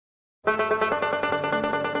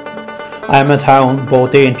I am a town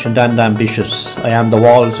both ancient and ambitious. I am the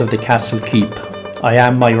walls of the castle keep. I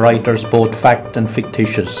am my writers both fact and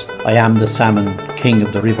fictitious. I am the salmon, king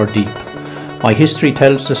of the river deep. My history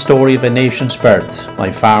tells the story of a nation's birth. My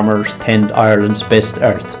farmers tend Ireland's best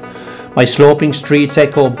earth. My sloping streets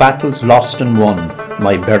echo battles lost and won.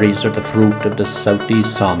 My berries are the fruit of the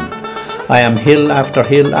southeast sun. I am hill after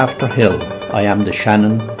hill after hill. I am the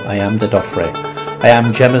Shannon, I am the Duffrey. I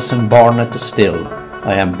am Jemison born at the Still.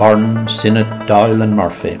 I am Byrne, Sinnott, Doyle and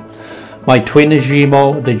Murphy. My twin is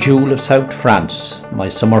Gimo, the jewel of South France. My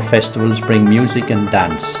summer festivals bring music and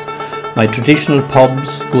dance. My traditional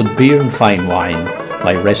pubs, good beer and fine wine.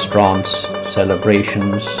 My restaurants,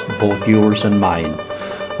 celebrations, both yours and mine.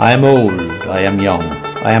 I am old, I am young.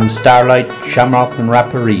 I am starlight, shamrock and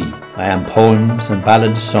rapparee. I am poems and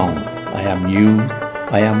ballads sung. I am you,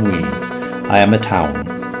 I am we. I am a town.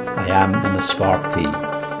 I am Enniscorthy.